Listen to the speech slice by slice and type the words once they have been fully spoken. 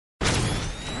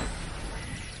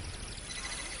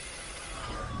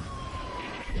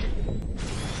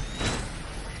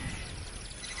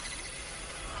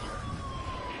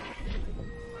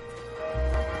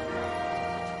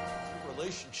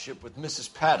relationship with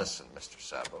Mrs. Patterson, Mr.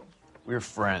 Sabo? We're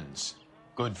friends.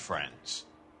 Good friends.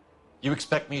 You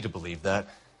expect me to believe that?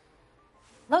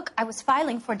 Look, I was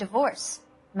filing for divorce.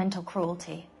 Mental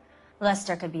cruelty.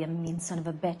 Lester could be a mean son of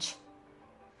a bitch.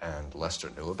 And Lester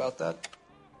knew about that?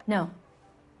 No,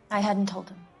 I hadn't told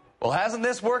him. Well, hasn't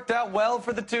this worked out well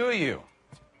for the two of you?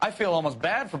 I feel almost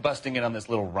bad for busting in on this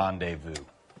little rendezvous.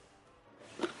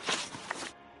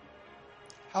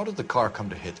 How did the car come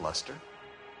to hit Lester?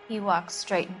 He walked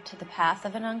straight into the path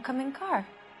of an oncoming car.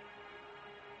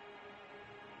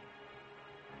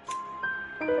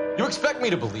 You expect me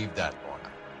to believe that, Lorna?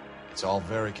 It's all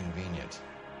very convenient.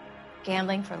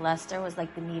 Gambling for Lester was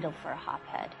like the needle for a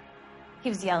hophead. He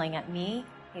was yelling at me.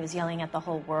 He was yelling at the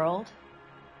whole world.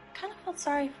 I kind of felt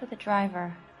sorry for the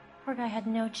driver. Poor guy had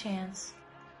no chance.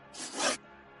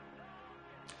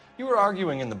 You were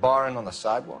arguing in the bar and on the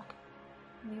sidewalk?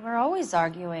 We were always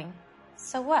arguing.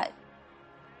 So what?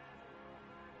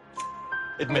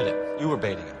 Admit it, you were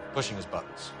baiting him, pushing his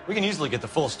buttons. We can easily get the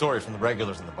full story from the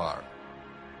regulars in the bar.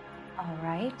 All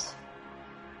right.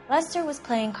 Lester was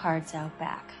playing cards out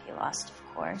back. He lost, of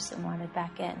course, and wanted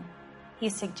back in. He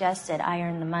suggested I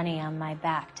earn the money on my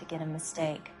back to get a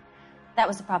mistake. That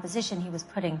was the proposition he was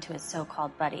putting to his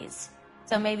so-called buddies.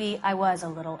 So maybe I was a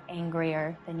little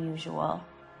angrier than usual.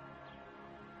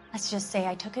 Let's just say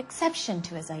I took exception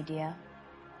to his idea.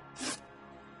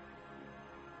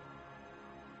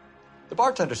 The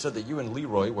bartender said that you and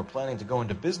Leroy were planning to go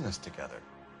into business together.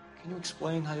 Can you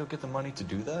explain how you'll get the money to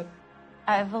do that?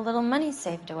 I have a little money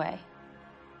saved away.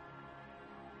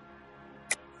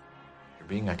 You're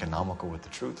being economical with the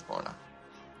truth, Lorna.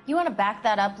 You want to back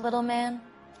that up, little man?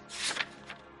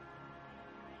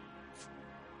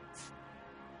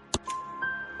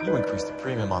 You increased the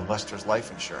premium on Lester's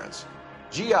life insurance.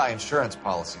 GI insurance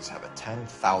policies have a $10,000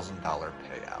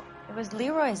 payout. It was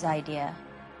Leroy's idea.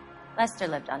 Lester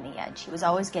lived on the edge. He was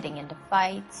always getting into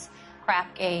fights,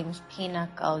 crap games,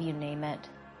 pinochle, you name it.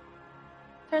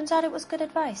 Turns out it was good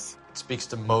advice. It speaks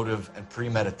to motive and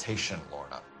premeditation,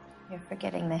 Lorna. You're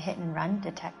forgetting the hit-and-run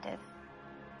detective.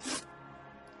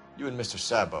 You and Mr.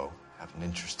 Sabo have an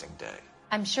interesting day.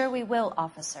 I'm sure we will,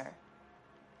 officer.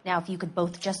 Now, if you could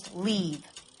both just leave.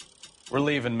 We're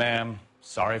leaving, ma'am.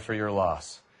 Sorry for your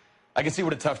loss. I can see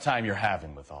what a tough time you're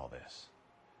having with all this.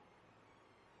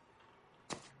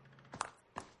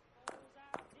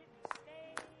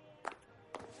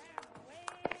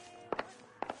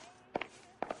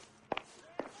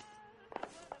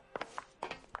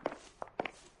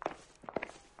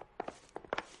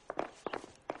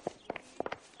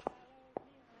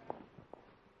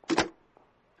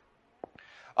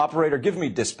 Operator, give me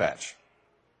dispatch.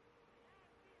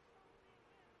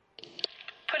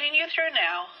 Putting you through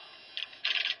now.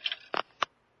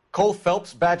 Cole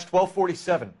Phelps, badge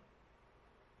 1247.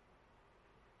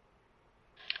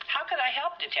 How could I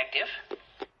help, Detective?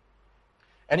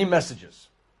 Any messages?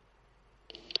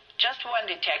 Just one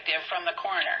detective from the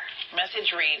coroner.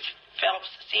 Message reads, Phelps,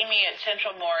 see me at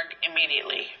Central Morgue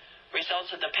immediately.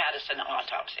 Results of the Patterson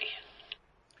autopsy.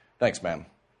 Thanks, ma'am.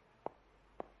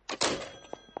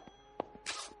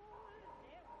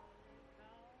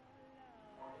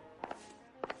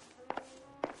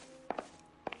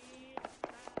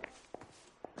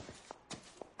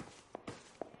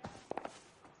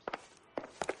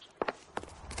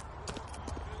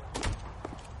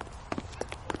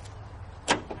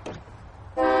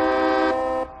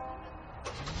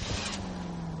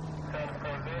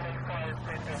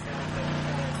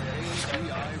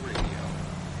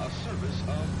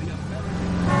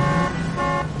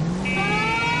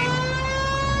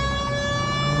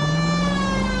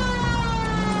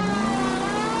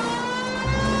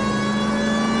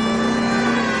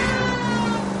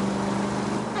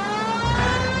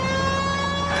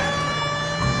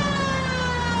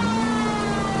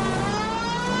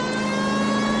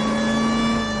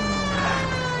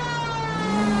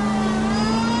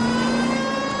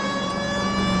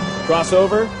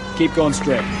 Crossover, keep going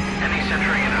straight. Any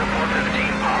Central Unit 415,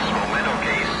 possible mental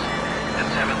case. At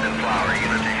 7th and Flower,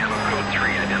 Unit to handle code 3,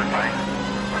 identified.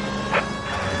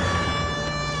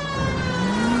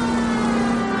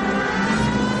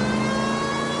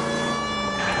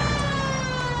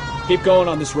 Keep going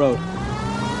on this road.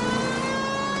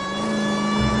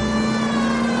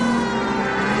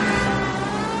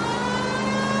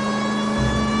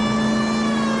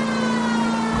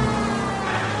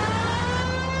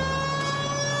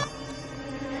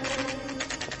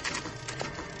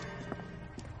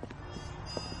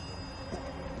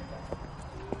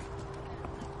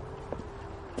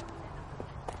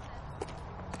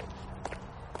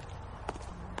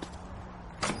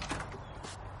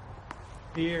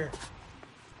 Here.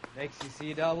 Makes you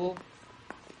see double.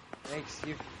 Makes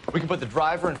you... We can put the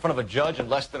driver in front of a judge in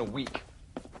less than a week.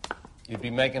 You'd be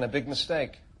making a big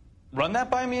mistake. Run that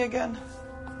by me again?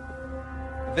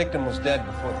 The victim was dead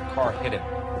before the car hit him.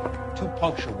 2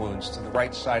 puncture wounds to the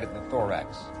right side of the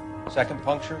thorax. Second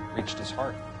puncture reached his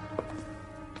heart.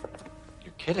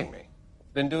 You're kidding me.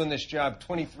 Been doing this job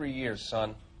 23 years,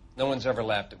 son. No one's ever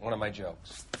laughed at one of my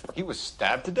jokes. He was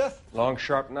stabbed to death? Long,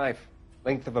 sharp knife.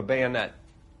 Length of a bayonet.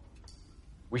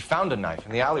 We found a knife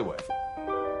in the alleyway.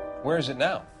 Where is it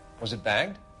now? Was it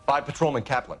bagged? By Patrolman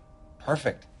Kaplan.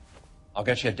 Perfect. I'll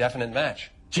get you a definite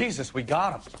match. Jesus, we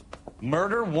got him.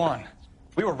 Murder 1.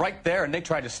 We were right there and they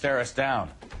tried to stare us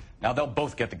down. Now they'll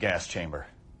both get the gas chamber.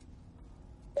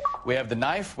 We have the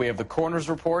knife, we have the coroner's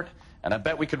report, and I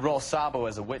bet we could roll Sabo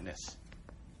as a witness.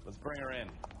 Let's bring her in.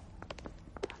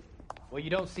 Well, you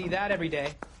don't see that every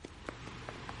day.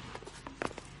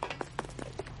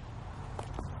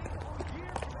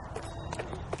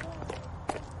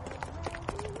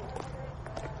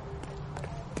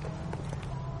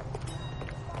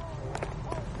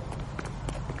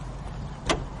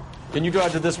 Can you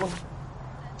drive to this one?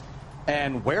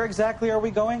 And where exactly are we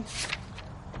going?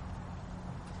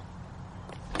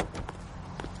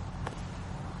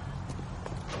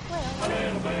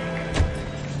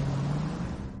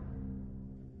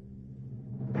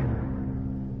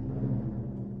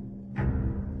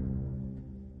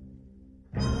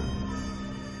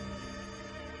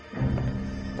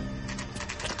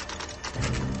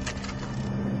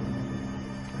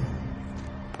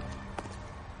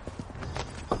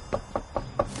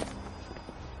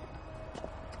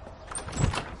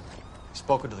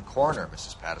 Spoken to the coroner,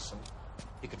 Mrs. Patterson.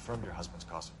 He confirmed your husband's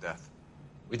cause of death.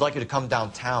 We'd like you to come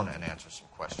downtown and answer some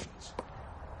questions.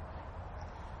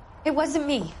 It wasn't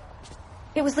me.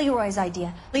 It was Leroy's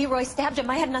idea. Leroy stabbed him.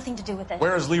 I had nothing to do with it.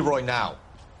 Where is Leroy now?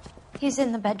 He's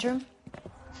in the bedroom.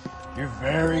 You're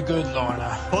very good,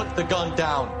 Lorna. Put the gun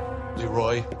down,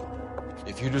 Leroy.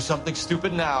 If you do something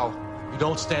stupid now, you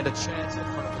don't stand a chance in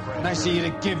front of the grand Nice of jury.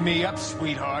 you to give me up,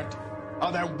 sweetheart.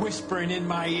 All that whispering in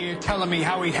my ear telling me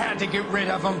how we had to get rid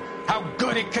of him, how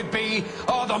good it could be,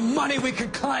 all the money we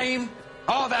could claim,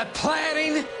 all that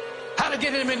planning, how to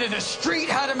get him into the street,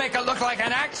 how to make it look like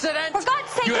an accident. For God's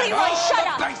sake, you had Leroy, all shut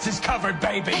the up. bases covered,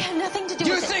 baby. I had nothing to do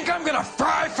You with it. think I'm gonna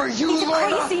fry for you, He's a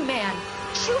Lorna? crazy man.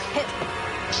 Shoot him.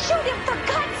 Shoot him, for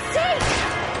God's sake.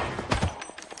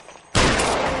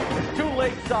 It's too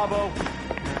late, Sabo.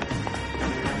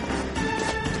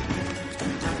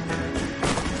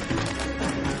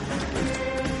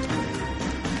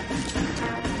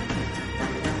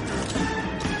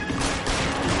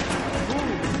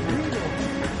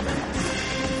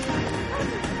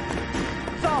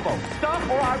 Sabo, stop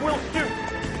or I will shoot.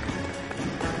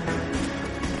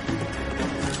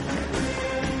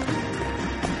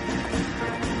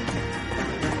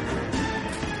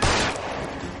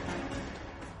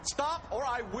 Stop or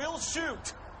I will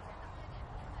shoot!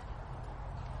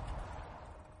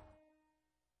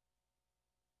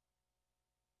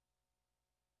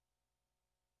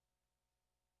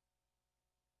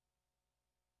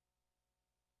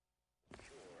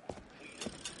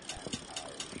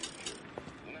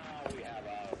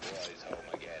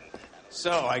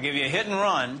 So, I give you a hit and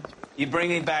run. You bring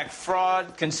me back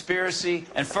fraud, conspiracy,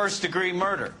 and first-degree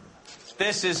murder.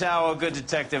 This is how a good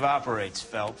detective operates,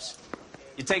 Phelps.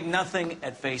 You take nothing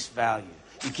at face value.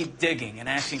 You keep digging and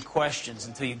asking questions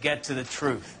until you get to the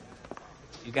truth.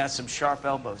 You got some sharp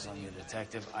elbows on you,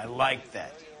 detective. I like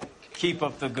that. Keep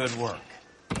up the good work.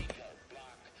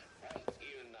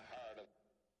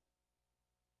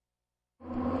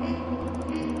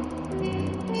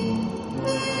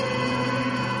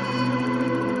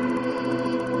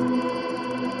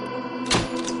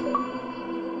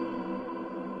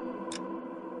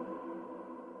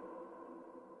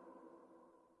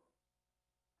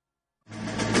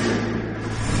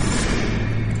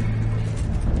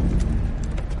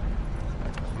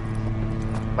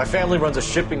 My family runs a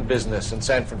shipping business in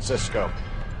San Francisco.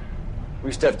 We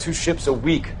used to have 2 ships a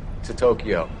week to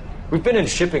Tokyo. We've been in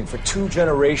shipping for 2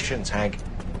 generations, Hank.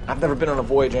 I've never been on a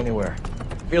voyage anywhere.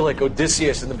 I feel like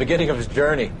Odysseus in the beginning of his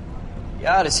journey. The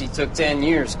Odyssey took 10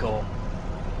 years, Cole.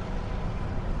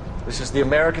 This is the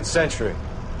American century.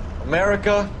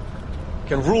 America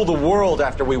can rule the world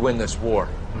after we win this war.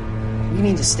 We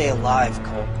need to stay alive,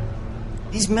 Cole.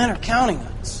 These men are counting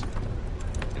on us.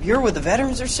 Have you heard what the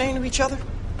veterans are saying to each other?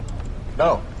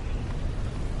 No.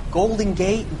 Golden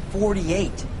Gate and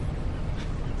 48.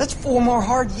 That's 4 more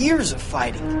hard years of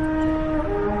fighting.